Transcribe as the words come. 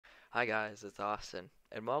Hi guys, it's Austin,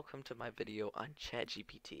 and welcome to my video on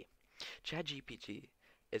ChatGPT. ChatGPT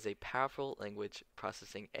is a powerful language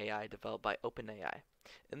processing AI developed by OpenAI.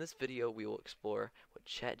 In this video, we will explore what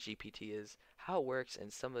ChatGPT is, how it works,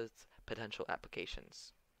 and some of its potential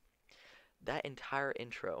applications. That entire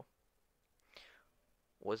intro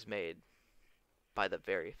was made by the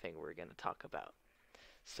very thing we're going to talk about.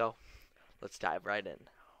 So, let's dive right in.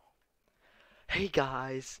 Hey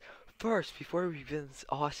guys! First, before we begin this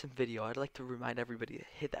awesome video, I'd like to remind everybody to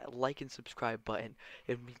hit that like and subscribe button.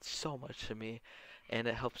 It means so much to me, and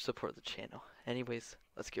it helps support the channel. Anyways,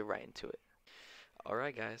 let's get right into it.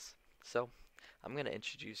 Alright guys, so I'm going to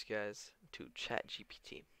introduce you guys to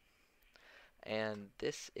ChatGPT. And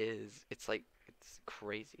it's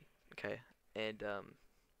crazy, okay? And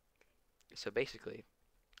so basically,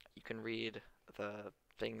 you can read the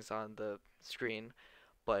things on the screen,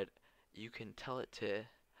 but you can tell it to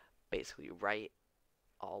basically write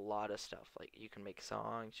a lot of stuff. Like you can make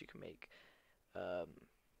songs, you can make um,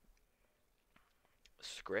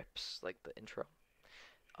 scripts, like the intro,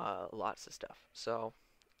 lots of stuff. So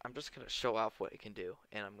I'm just gonna show off what it can do,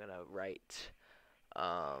 and I'm gonna write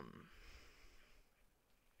um,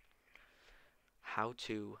 how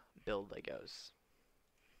to build Legos.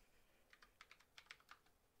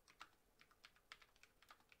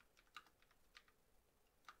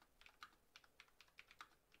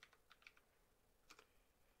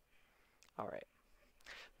 All right,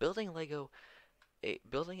 building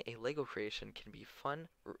building a Lego creation can be fun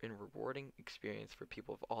and rewarding experience for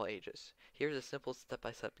people of all ages. Here's a simple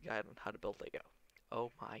step-by-step guide on how to build Lego.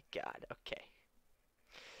 Oh my god, okay.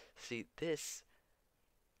 See,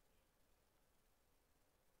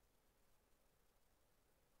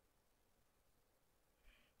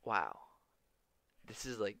 wow. This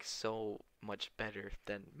is like so much better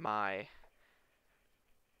than my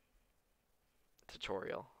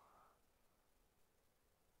tutorial.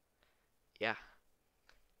 Yeah,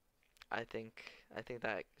 I think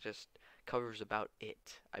that just covers about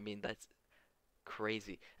it. I mean, that's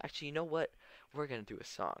crazy. Actually, you know what? We're gonna do a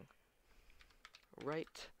song.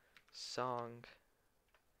 Write song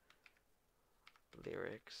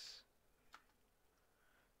lyrics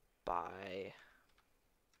by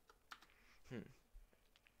hmm.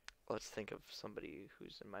 Let's think of somebody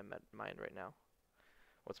who's in my mind right now.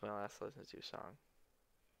 What's my last listen to song?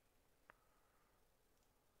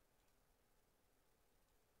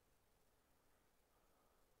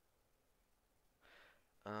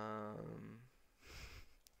 Um,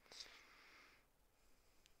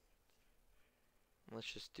 let's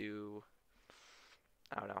just do.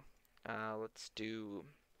 I don't know. Let's do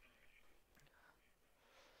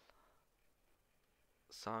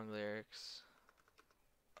song lyrics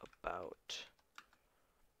about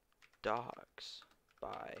dogs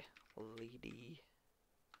by Lady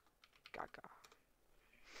Gaga.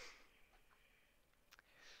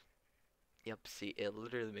 Yep, see, it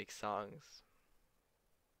literally makes songs.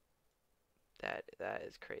 That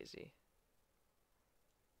is crazy.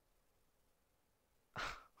 What?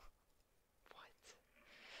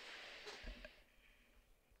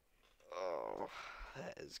 Oh,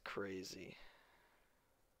 that is crazy.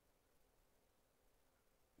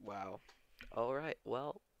 Wow. Alright,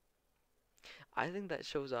 well, I think that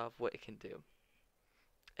shows off what it can do.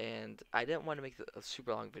 And I didn't want to make a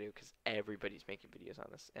super long video because everybody's making videos on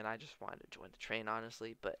this, and I just wanted to join the train,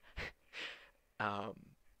 honestly. But um,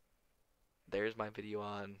 there's my video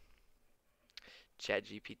on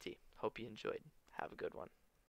ChatGPT. Hope you enjoyed. Have a good one.